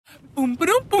Boom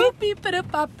ba-doom boom. Beep ba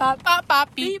pop pop. Pop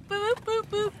pop beep. Beep boop boop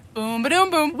boop. Boom ba-doom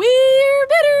boom. We're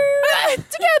better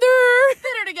Together.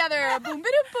 better together. Boom ba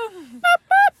boom. Pop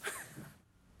pop.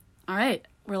 All right,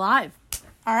 we're live.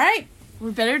 All right.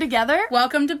 We're better together.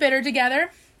 Welcome to Bitter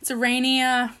Together. It's a rainy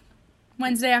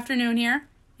Wednesday afternoon here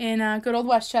in good old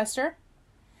Westchester.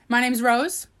 My name's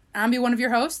Rose. I'll be one of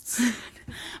your hosts.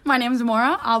 My name's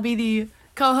Maura. I'll be the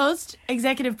co-host,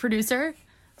 executive producer,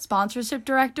 sponsorship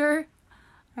director,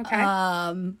 Okay.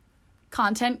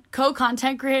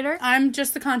 co-content creator. I'm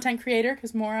just the content creator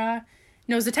because Maura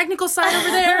knows the technical side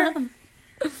over there.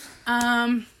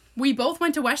 We both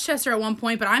went to Westchester at one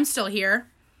point, but I'm still here.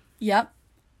 Yep.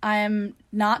 I am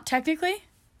not technically.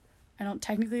 I don't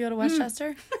technically go to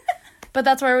Westchester. But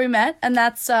that's where we met, and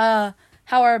that's how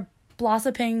our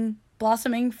blossoming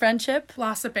friendship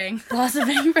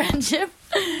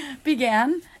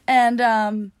began.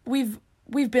 And we've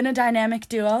been a dynamic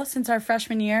duo since our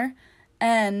freshman year,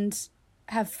 and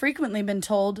have frequently been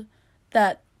told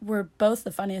that we're both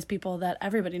the funniest people that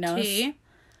everybody knows.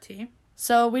 T.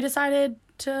 So we decided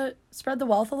to spread the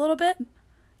wealth a little bit,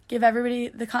 give everybody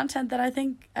the content that I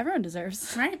think everyone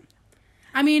deserves. Right.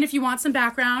 I mean, if you want some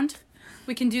background,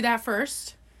 we can do that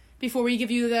first before we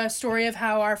give you the story of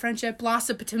how our friendship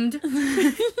blossomed.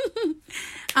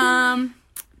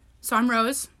 So I'm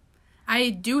Rose. I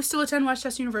do still attend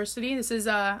Westchester University. This is,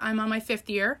 I'm on my 5th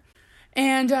year.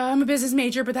 And I'm a business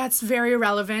major, but that's very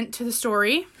irrelevant to the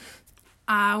story.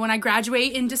 When I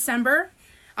graduate in December,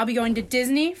 I'll be going to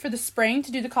Disney for the spring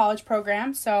to do the college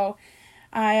program. So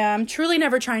I am truly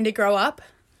never trying to grow up.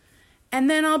 And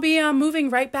then I'll be moving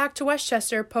right back to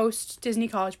Westchester post-Disney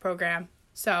college program.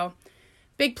 So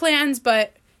big plans,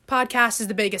 but podcast is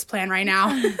the biggest plan right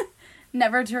now.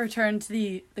 Never to return to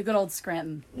the good old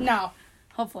Scranton. No,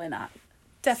 Hopefully not.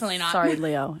 definitely not. Sorry,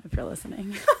 Leo, if you're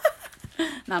listening.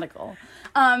 Not a goal.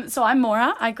 So I'm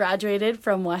Maura. I graduated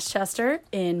from Westchester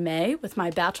in May with my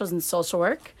bachelor's in social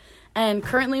work. And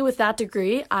currently with that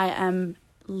degree, I am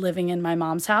living in my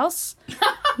mom's house.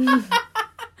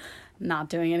 Not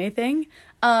doing anything.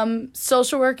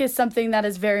 Social work is something that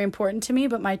is very important to me,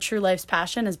 but my true life's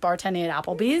passion is bartending at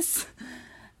Applebee's,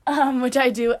 which I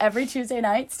do every Tuesday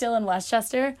night, still in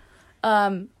Westchester.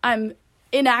 I'm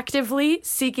inactively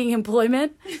seeking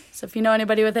employment, so if you know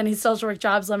anybody with any social work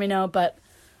jobs, let me know. But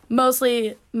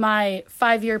mostly my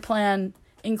 5-year plan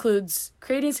includes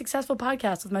creating a successful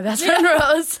podcast with my best friend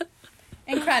Rose.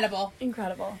 Incredible.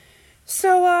 Incredible.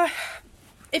 So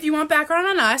if you want background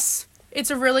on us, it's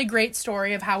a really great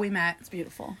story of how we met. It's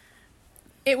beautiful.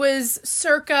 It was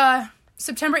circa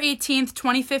September 18th,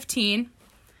 2015,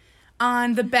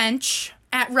 on the bench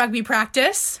at rugby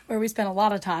practice. Where we spent a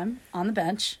lot of time on the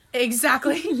bench.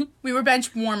 Exactly. We were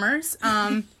bench warmers,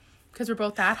 because we're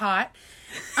both that hot.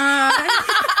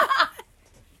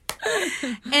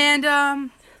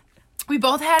 And we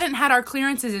both hadn't had our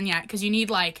clearances in yet, because you need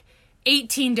like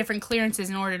 18 different clearances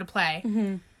in order to play.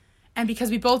 Mm-hmm. And because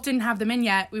we both didn't have them in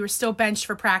yet, we were still benched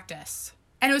for practice.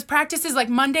 And it was practices like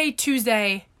Monday,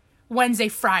 Tuesday, Wednesday,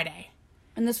 Friday.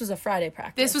 And this was a Friday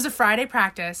practice. This was a Friday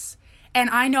practice. And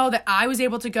I know that I was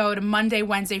able to go to Monday,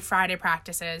 Wednesday, Friday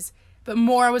practices, but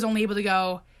Maura was only able to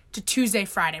go to Tuesday,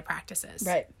 Friday practices.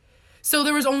 Right. So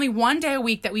there was only one day a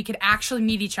week that we could actually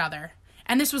meet each other.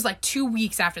 And this was like 2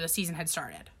 weeks after the season had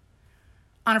started.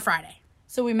 On a Friday.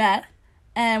 So we met,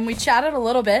 and we chatted a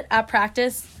little bit at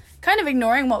practice, kind of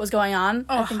ignoring what was going on.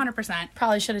 Oh, 100%.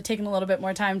 Probably should have taken a little bit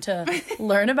more time to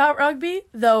learn about rugby,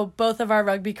 though both of our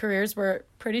rugby careers were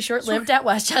pretty short-lived at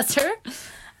Westchester.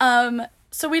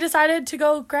 So we decided to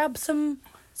go grab some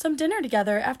dinner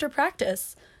together after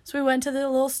practice. So we went to the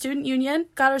little student union,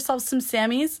 got ourselves some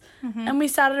Sammys, and we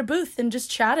sat at a booth and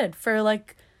just chatted for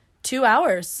like 2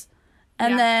 hours.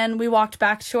 And then we walked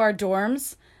back to our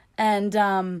dorms,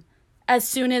 and as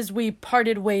soon as we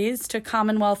parted ways to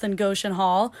Commonwealth and Goshen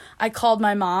Hall, I called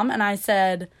my mom and I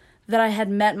said that I had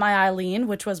met my Eileen,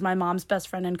 which was my mom's best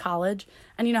friend in college.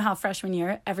 And you know how freshman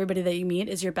year, everybody that you meet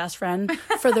is your best friend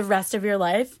for the rest of your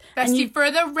life. Bestie for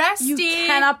the restie. You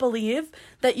cannot believe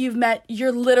that you've met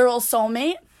your literal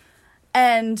soulmate.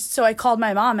 And so I called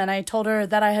my mom and I told her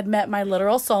that I had met my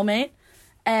literal soulmate.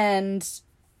 And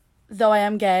though I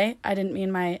am gay, I didn't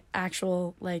mean my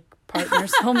actual, like, partner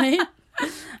soulmate.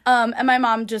 And my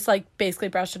mom just, like, basically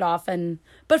brushed it off.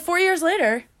 But 4 years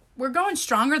later... We're going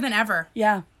stronger than ever.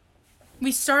 Yeah.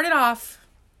 We started off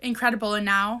incredible, and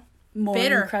now... More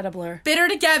bitter. incredibler. Bitter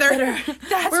together.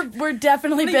 Bitter. We're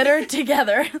definitely bitter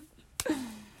together.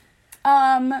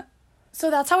 So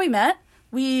that's how we met.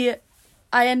 We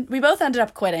both ended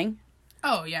up quitting.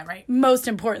 Oh, yeah, right. Most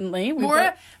importantly.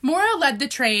 Maura led the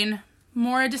train.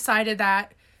 Maura decided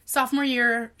that sophomore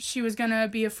year, she was going to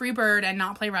be a free bird and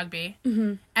not play rugby.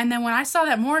 Mm-hmm. And then when I saw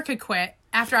that Maura could quit,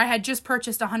 after I had just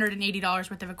purchased $180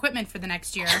 worth of equipment for the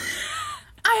next year,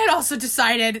 I had also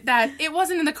decided that it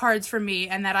wasn't in the cards for me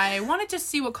and that I wanted to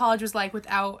see what college was like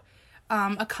without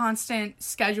a constant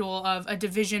schedule of a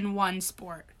Division I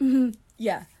sport. Mm-hmm.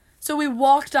 Yeah. So we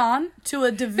walked on to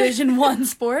a Division I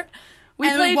sport.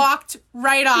 We walked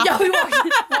right off. Yeah, we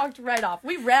walked right off.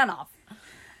 We ran off.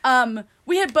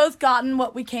 We had both gotten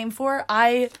what we came for.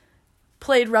 I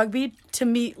played rugby to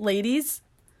meet ladies.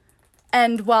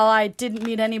 And while I didn't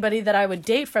meet anybody that I would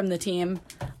date from the team,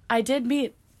 I did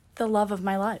meet the love of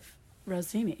my life, Rose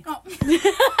Zimi. Oh.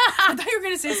 I thought you were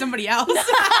going to say somebody else.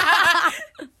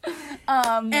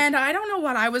 And I don't know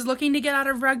what I was looking to get out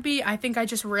of rugby. I think I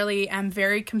just really am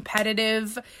very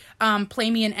competitive.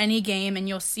 Play me in any game and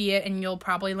you'll see it and you'll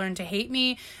probably learn to hate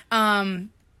me.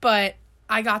 But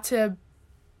I got to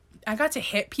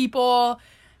hit people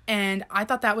and I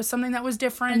thought that was something that was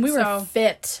different. And we were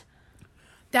fit.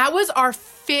 That was our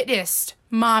fittest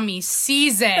mommy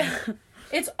season.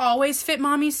 It's always fit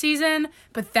mommy season,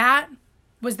 but that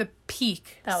was the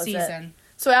peak season. It.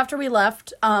 So after we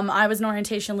left, I was an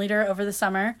orientation leader over the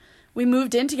summer. We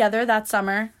moved in together that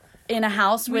summer in a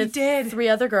house with 3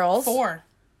 other girls. 4.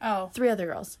 Oh. 3 other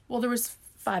girls. Well, there was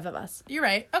 5 of us. You're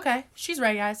right. Okay. She's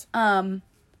right, guys.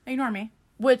 Ignore me.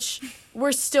 Which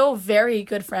we're still very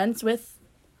good friends with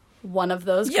one of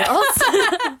those girls.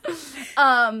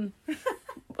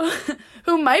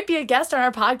 Who might be a guest on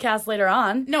our podcast later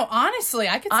on. No, honestly,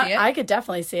 I could see it. I could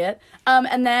definitely see it.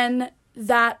 And then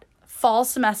that fall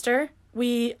semester,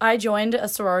 I joined a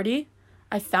sorority.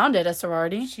 I founded a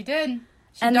sorority. She did.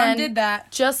 She did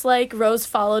that. Just like Rose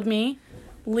followed me,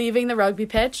 leaving the rugby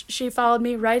pitch, she followed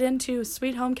me right into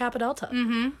Sweet Home Kappa Delta.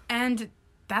 Mm-hmm. And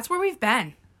that's where we've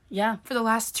been. Yeah. For the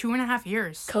last 2.5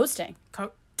 years. Coasting.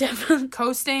 Definitely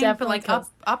coasting. Definitely but like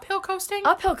uphill coasting?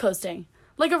 Uphill coasting.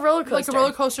 Like a roller coaster. Like a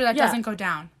roller coaster that doesn't go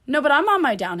down. No, but I'm on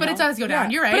my downhill. But it does go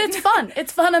down. You're right. But it's fun.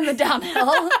 It's fun on the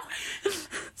downhill.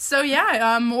 So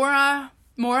yeah,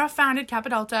 Maura founded Kappa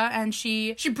Delta, and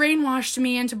she brainwashed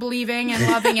me into believing and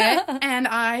loving it. And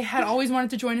I had always wanted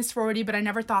to join a sorority, but I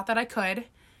never thought that I could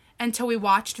until we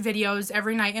watched videos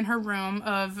every night in her room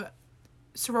of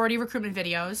sorority recruitment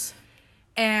videos.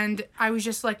 And I was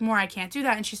just like, Maura, I can't do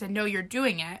that. And she said, no, you're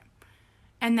doing it.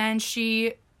 And then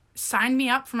she signed me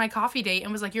up for my coffee date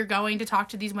and was like, you're going to talk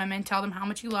to these women, tell them how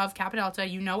much you love Kappa Delta,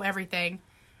 you know everything.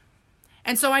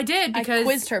 And so I did, because I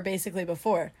quizzed her basically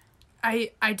before.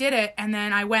 I did it, and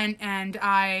then I went and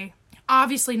I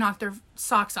obviously knocked their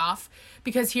socks off,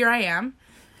 because here I am.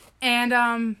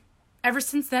 And ever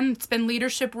since then, it's been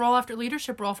leadership role after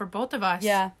leadership role for both of us.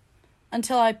 Yeah.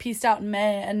 Until I pieced out in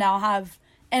May and now have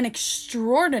an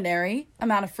extraordinary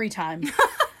amount of free time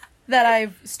that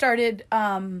I've started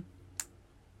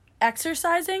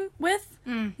exercising with.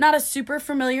 Not a super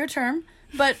familiar term,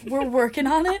 but we're working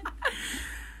on it.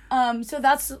 So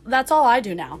that's all I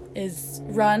do now is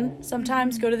run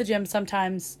sometimes, go to the gym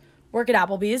sometimes, work at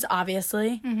Applebee's,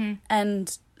 obviously. Mm-hmm.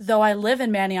 And though I live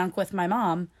in Manayunk with my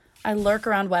mom, I lurk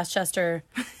around Westchester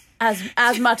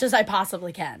as much as I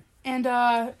possibly can. And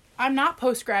I'm not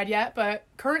post-grad yet, but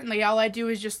currently all I do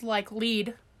is just like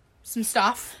lead some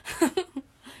stuff.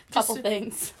 Couple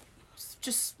things.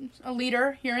 Just a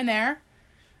leader here and there.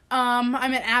 I'm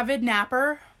an avid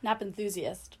napper. Nap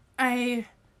enthusiast. I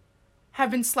have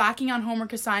been slacking on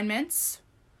homework assignments.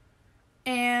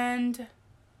 And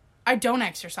I don't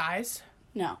exercise.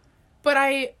 No. But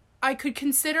I could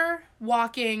consider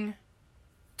walking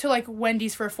to like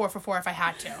Wendy's for a 4 for $4 if I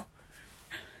had to.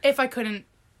 If I couldn't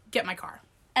get my car.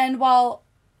 And while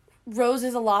Rose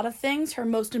is a lot of things, her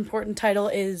most important title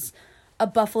is a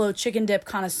buffalo chicken dip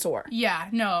connoisseur. Yeah,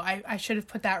 no, I should have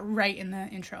put that right in the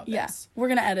intro. Yes, we're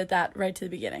going to edit that right to the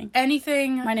beginning.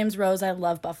 Anything. My name's Rose. I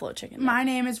love buffalo chicken dip. My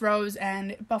name is Rose,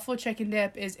 and buffalo chicken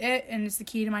dip is it, and it's the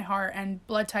key to my heart, and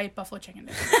blood type buffalo chicken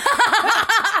dip.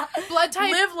 Blood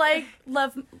type.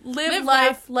 Live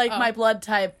life like my blood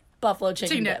type buffalo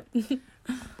chicken dip.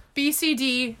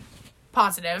 BCD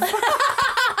positive.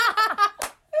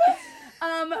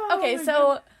 Okay,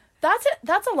 so that's it.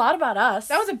 That's a lot about us.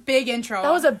 That was a big intro.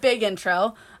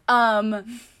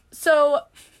 So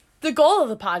the goal of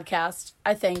the podcast,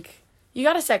 I think, you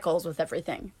got to set goals with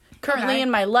everything. Currently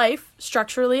in my life,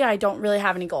 structurally, I don't really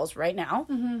have any goals right now.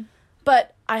 Mm-hmm.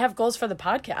 But I have goals for the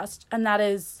podcast, and that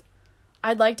is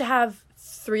I'd like to have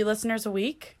 3 listeners a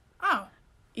week. Oh.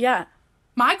 Yeah.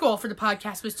 My goal for the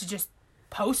podcast was to just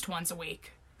post once a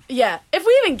week. Yeah. If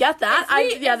we even get that,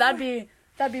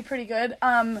 that'd be pretty good.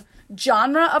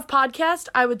 Genre of podcast,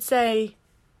 I would say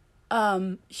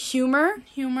humor.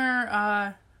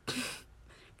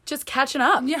 just catching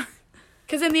up. Yeah.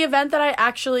 Because in the event that I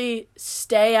actually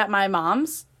stay at my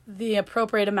mom's, the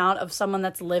appropriate amount of someone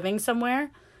that's living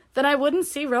somewhere, then I wouldn't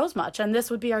see Rose much. And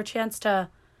this would be our chance to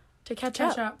catch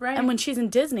up. Right. And when she's in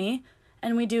Disney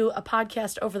and we do a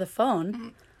podcast over the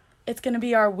phone, it's going to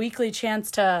be our weekly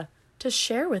chance to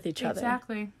share with each other.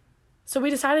 Exactly. So we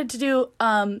decided to do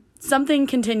something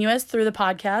continuous through the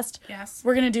podcast. Yes.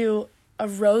 We're going to do a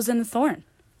Rose and a Thorn.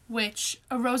 Which,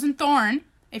 a rose and thorn,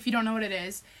 if you don't know what it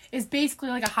is basically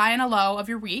like a high and a low of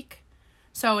your week.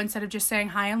 So instead of just saying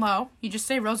high and low, you just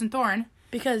say rose and thorn.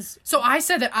 Because... So I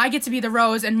said that I get to be the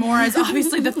rose and Maura is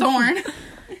obviously the thorn.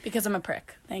 Because I'm a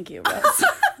prick. Thank you, Rose.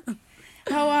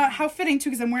 How fitting, too,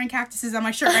 because I'm wearing cactuses on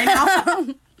my shirt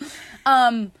right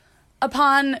now.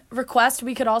 Upon request,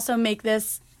 we could also make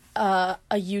this a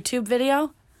YouTube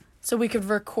video. So we could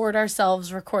record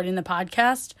ourselves recording the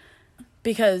podcast.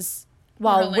 Because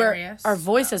while our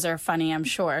voices are funny, I'm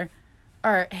sure,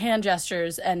 our hand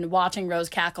gestures and watching Rose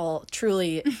cackle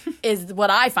truly is what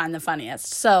I find the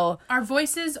funniest. So our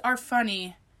voices are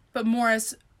funny, but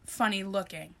Maura's funny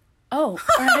looking. Oh,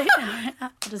 all right.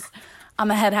 I'm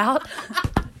gonna head out.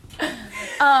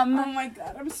 Oh my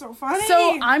God, I'm so funny.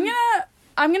 So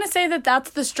I'm gonna say that that's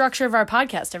the structure of our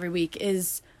podcast every week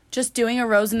is just doing a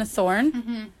rose and a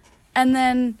thorn, and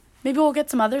then maybe we'll get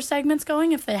some other segments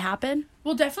going if they happen.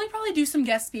 We'll definitely probably do some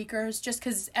guest speakers just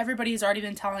because everybody's already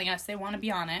been telling us they want to be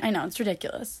on it. I know, it's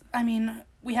ridiculous. I mean,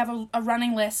 we have a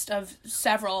running list of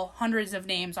several hundreds of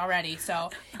names already. So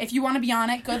if you want to be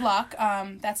on it, good luck.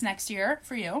 That's next year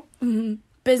for you. Mm-hmm.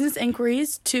 Business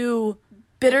inquiries to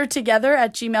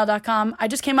bittertogether@gmail.com. I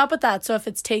just came up with that. So if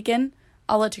it's taken,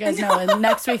 I'll let you guys know in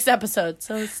next week's episode.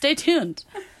 So stay tuned.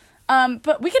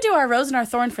 But we could do our rose and our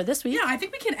thorn for this week. Yeah, I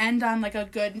think we can end on like a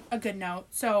good note.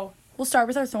 So we'll start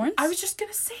with our thorns. I was just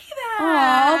gonna say that.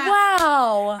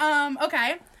 Oh wow.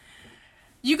 Okay.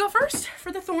 You go first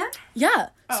for the thorn? Yeah.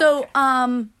 Oh, so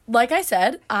okay. Like I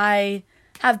said, I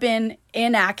have been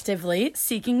inactively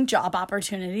seeking job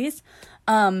opportunities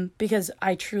because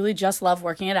I truly just love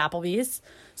working at Applebee's.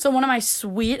 So one of my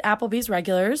sweet Applebee's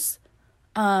regulars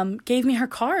gave me her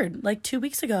card like 2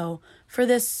 weeks ago for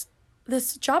this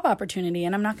job opportunity,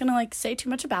 and I'm not gonna like say too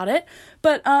much about it,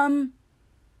 but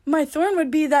my thorn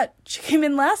would be that she came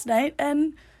in last night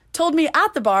and told me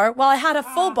at the bar, while I had a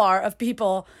full bar of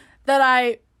people, that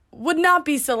I would not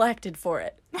be selected for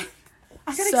it. I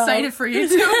got excited for you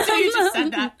too until you just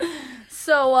said that.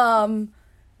 So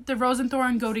the rose and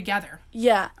thorn go together.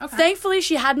 Yeah. Okay. Thankfully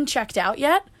she hadn't checked out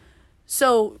yet.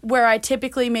 So where I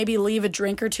typically maybe leave a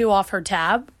drink or two off her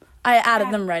tab, I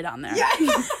added them right on there.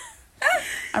 Yeah.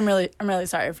 I'm really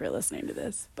sorry if you're listening to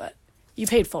this, but you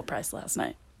paid full price last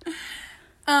night.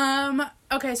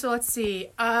 Okay, so let's see.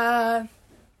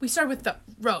 We started with the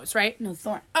rose, right? No,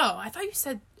 thorn. Oh, I thought you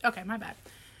said... Okay, my bad.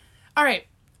 All right.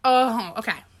 Oh,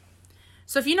 okay.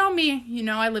 So if you know me, you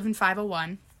know I live in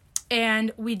 501,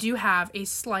 and we do have a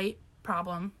slight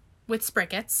problem with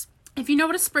sprickets. If you know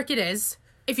what a spricket is,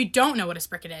 if you don't know what a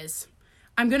spricket is,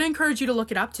 I'm going to encourage you to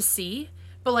look it up to see,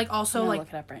 but like also like... look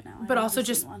it up right now. But also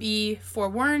just be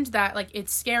forewarned that like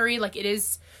it's scary, like it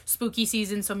is spooky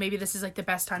season, so maybe this is like the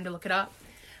best time to look it up.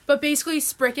 But basically,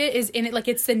 spricket is in it, like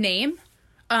it's the name.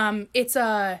 It's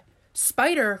a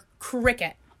spider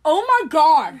cricket. Oh my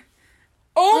god!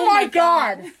 Oh my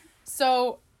god!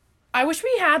 So, I wish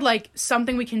we had like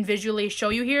something we can visually show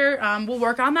you here. We'll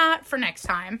work on that for next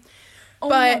time. Oh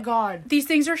my god! These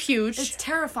things are huge. It's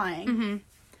terrifying. Mm-hmm.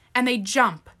 And they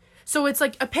jump. So it's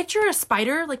like picture a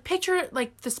spider, like picture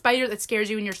like the spider that scares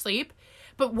you in your sleep,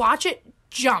 but watch it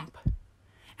jump.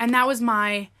 And that was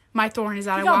my thorn is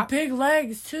that I got big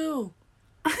legs too.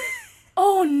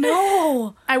 Oh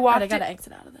no! I gotta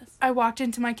exit out of this. I walked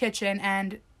into my kitchen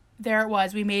and there it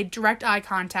was. We made direct eye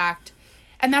contact.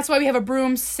 And that's why we have a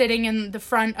broom sitting in the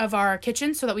front of our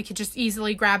kitchen so that we could just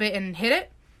easily grab it and hit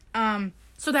it.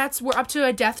 So we're up to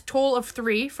a death toll of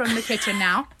 3 from the kitchen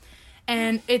now.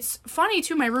 And it's funny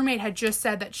too, my roommate had just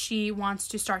said that she wants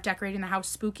to start decorating the house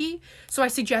spooky. So I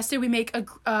suggested we make a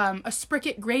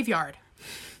spricket graveyard.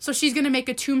 So she's going to make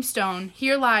a tombstone.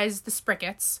 Here lies the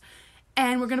sprickets.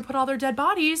 And we're going to put all their dead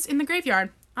bodies in the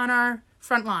graveyard on our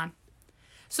front lawn.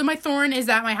 So my thorn is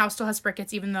that my house still has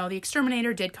sprickets, even though the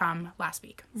exterminator did come last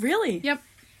week. Really? Yep.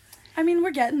 I mean,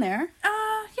 we're getting there.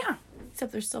 Yeah.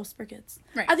 Except there's still sprickets.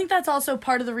 Right. I think that's also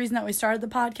part of the reason that we started the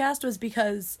podcast was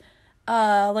because,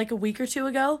 like a week or 2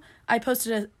 ago, I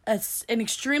posted an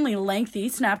extremely lengthy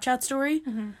Snapchat story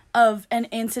of an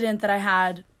incident that I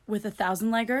had with a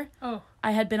 1,000-legger. Oh.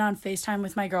 I had been on FaceTime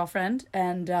with my girlfriend,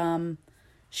 and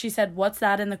she said, "What's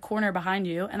that in the corner behind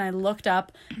you?" And I looked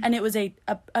up, and it was a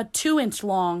 2-inch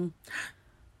long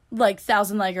like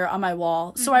 1,000-legger on my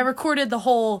wall. So I recorded the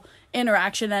whole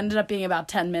interaction. It ended up being about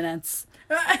 10 minutes.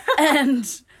 And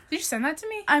did you send that to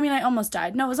me? I mean, I almost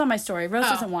died. No, it was on my story. Rose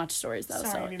doesn't watch stories though,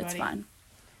 Sorry, so everybody. it's fine.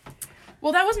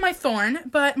 Well, that was my thorn,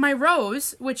 but my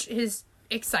rose, which is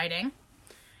exciting,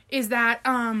 is that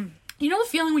you know the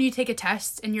feeling when you take a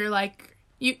test and you're like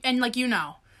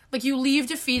you leave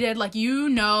defeated, like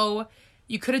you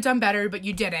could have done better but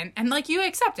you didn't, and like you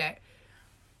accept it.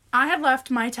 I had left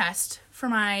my test for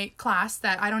my class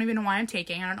that I don't even know why I'm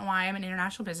taking. I don't know why I'm an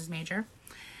international business major,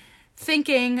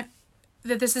 thinking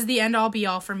that this is the end all be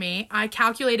all for me. I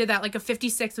calculated that like a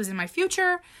 56 was in my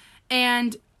future,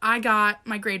 and I got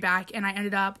my grade back and I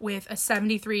ended up with a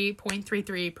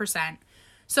 73.33%.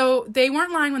 So they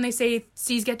weren't lying when they say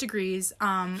C's get degrees,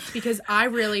 because I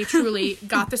really, truly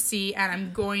got the C and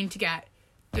I'm going to get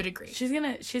the degree. She's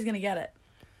gonna get it.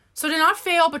 So to not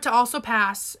fail but to also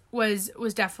pass was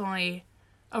definitely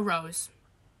a rose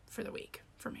for the week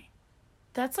for me.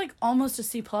 That's like almost a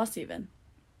C+ even.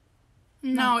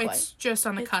 No, Not it's just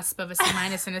on the cusp of a C-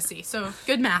 and a C. So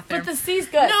good math there. But the C's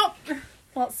good. No.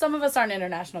 Well, some of us aren't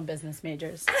international business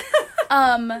majors.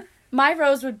 My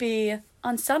rose would be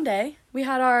on Sunday. We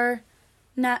had our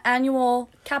annual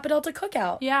Kappa Delta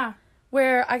cookout. Yeah.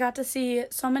 Where I got to see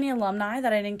so many alumni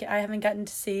that I haven't gotten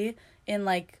to see in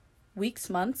like weeks,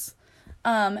 months.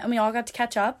 And we all got to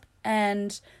catch up,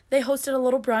 and they hosted a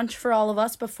little brunch for all of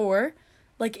us before,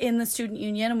 like in the student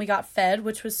union, and we got fed,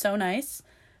 which was so nice.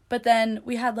 But then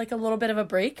we had like a little bit of a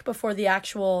break before the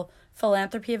actual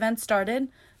philanthropy event started.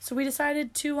 So we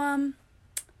decided to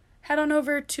head on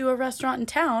over to a restaurant in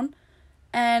town,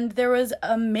 and there was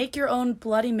a make your own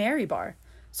Bloody Mary bar.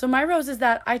 So my rose is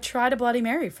that I tried a Bloody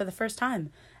Mary for the first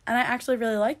time, and I actually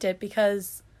really liked it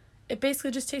because it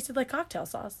basically just tasted like cocktail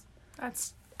sauce.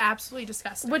 That's absolutely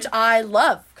disgusting. Which I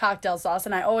love cocktail sauce,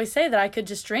 and I always say that I could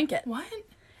just drink it. What?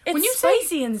 It's when you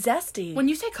spicy and zesty. When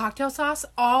you say cocktail sauce,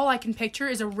 all I can picture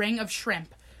is a ring of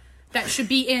shrimp that should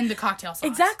be in the cocktail sauce.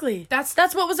 Exactly. That's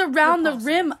what was around repulsive. the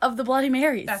rim of the Bloody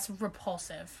Marys. That's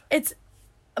repulsive. It's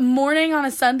morning on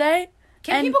a Sunday,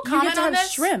 Can and people comment you get to on have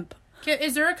this? shrimp.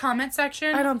 Is there a comment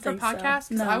section I don't for think so. podcasts?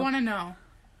 'Cause No. I want to know.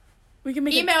 We can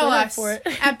make Email a Twitter us for it.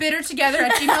 at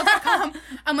bittertogether@gmail.com.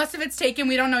 Unless if it's taken,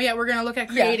 we don't know yet. We're going to look at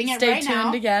creating it stay right now.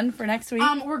 tuned again for next week.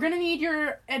 We're going to need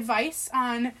your advice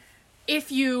on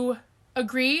if you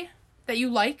agree that you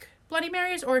like Bloody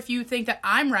Marys or if you think that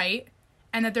I'm right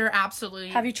and that they're absolutely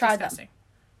Have you tried disgusting. them?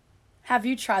 Have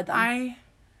you tried them?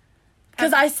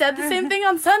 Because I I said the same thing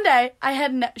on Sunday.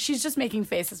 She's just making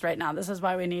faces right now. This is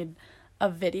why we need a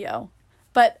video.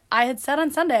 But I had said on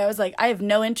Sunday, I was like, I have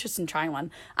no interest in trying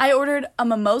one. I ordered a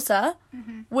mimosa,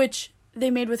 which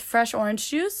they made with fresh orange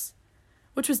juice,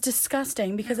 which was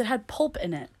disgusting because it had pulp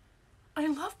in it. I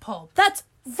love pulp. That's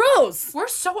Rose! We're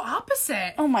so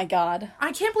opposite. Oh my God.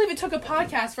 I can't believe it took a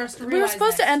podcast for us to realize We were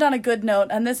supposed this. to end on a good note,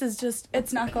 and this is just,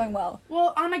 it's not going well.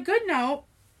 Well, on a good note,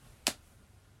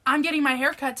 I'm getting my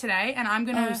hair cut today, and I'm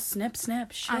gonna. Oh, snip,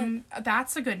 shit.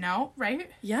 That's a good note, right?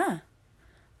 Yeah.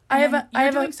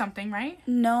 You're doing something, right?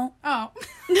 No. Oh.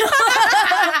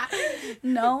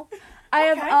 No. I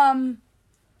have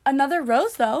another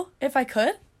rose though, if I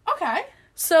could. Okay.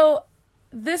 So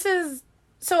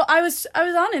I was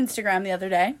on Instagram the other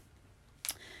day.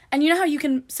 And you know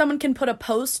how someone can put a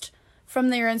post from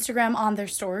their Instagram on their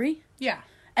story? Yeah.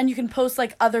 And you can post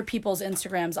like other people's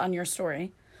Instagrams on your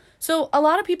story. So a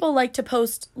lot of people like to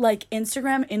post like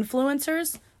Instagram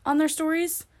influencers on their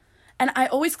stories. And I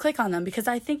always click on them because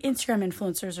I think Instagram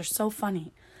influencers are so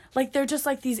funny. Like, they're just,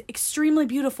 like, these extremely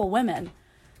beautiful women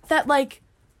that, like,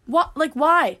 what, like,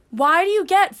 why? Why do you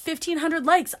get 1,500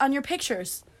 likes on your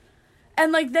pictures?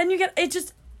 And, like, then you get, it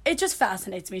just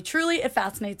fascinates me. Truly, it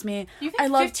fascinates me. You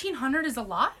think 1,500 is a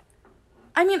lot?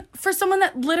 I mean, for someone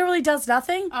that literally does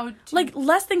nothing, like,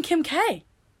 less than Kim K.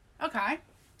 Okay.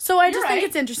 So I just think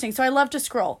it's interesting. So I love to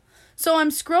scroll. So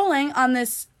I'm scrolling on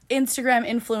this Instagram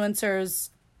influencer's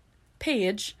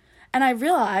page, and I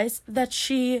realize that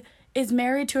she is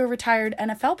married to a retired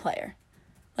NFL player,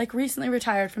 like recently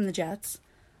retired from the Jets.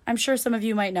 I'm sure some of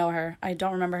you might know her. I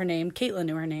don't remember her name. Caitlin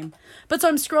knew her name. But so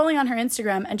I'm scrolling on her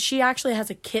Instagram, and she actually has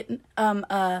a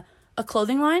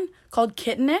clothing line called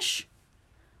Kittenish,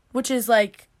 which is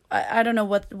like, I don't know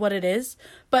what it is,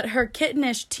 but her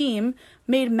Kittenish team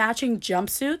made matching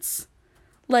jumpsuits,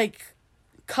 like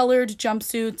colored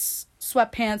jumpsuits,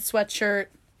 sweatpants, sweatshirt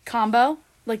combo.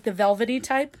 Like the velvety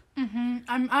type. Mm-hmm.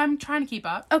 I'm trying to keep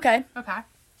up. Okay. Okay.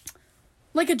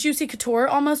 Like a Juicy Couture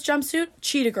almost jumpsuit.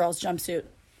 Cheetah Girls jumpsuit.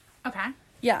 Okay.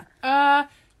 Yeah. Yeah.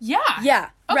 Yeah.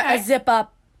 Okay. A zip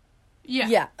up. Yeah.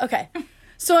 Yeah. Okay.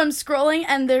 So I'm scrolling,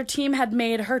 and their team had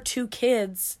made her 2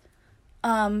 kids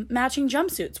matching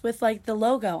jumpsuits with like the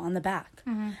logo on the back.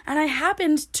 And I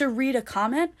happened to read a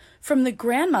comment from the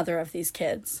grandmother of these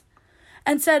kids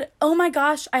and said, "Oh my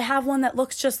gosh, I have one that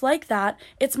looks just like that.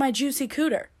 It's my Juicy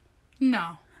Cooter."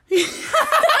 No.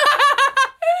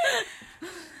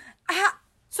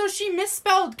 So she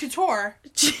misspelled couture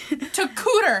to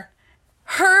cooter.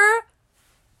 Her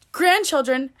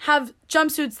grandchildren have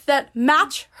jumpsuits that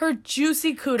match her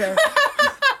Juicy Cooter.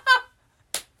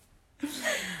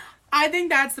 I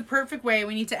think that's the perfect way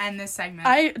we need to end this segment.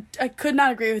 I could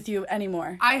not agree with you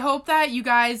anymore. I hope that you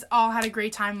guys all had a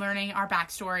great time learning our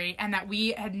backstory and that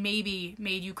we had maybe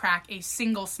made you crack a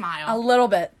single smile. A little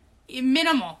bit.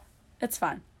 Minimal. It's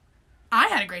fun. I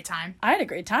had a great time. I had a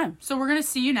great time. So we're going to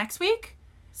see you next week.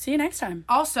 See you next time.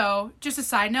 Also, just a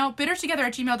side note,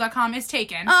 bittertogether@gmail.com is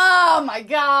taken. Oh my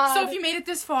god. So if you made it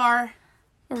this far,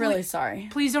 we're really sorry.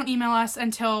 Please don't email us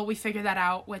until we figure that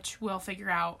out, which we'll figure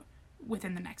out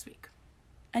within the next week.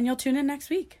 And you'll tune in next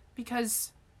week.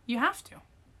 Because you have to.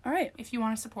 All right. If you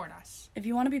want to support us. If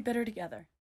you want to be bitter together.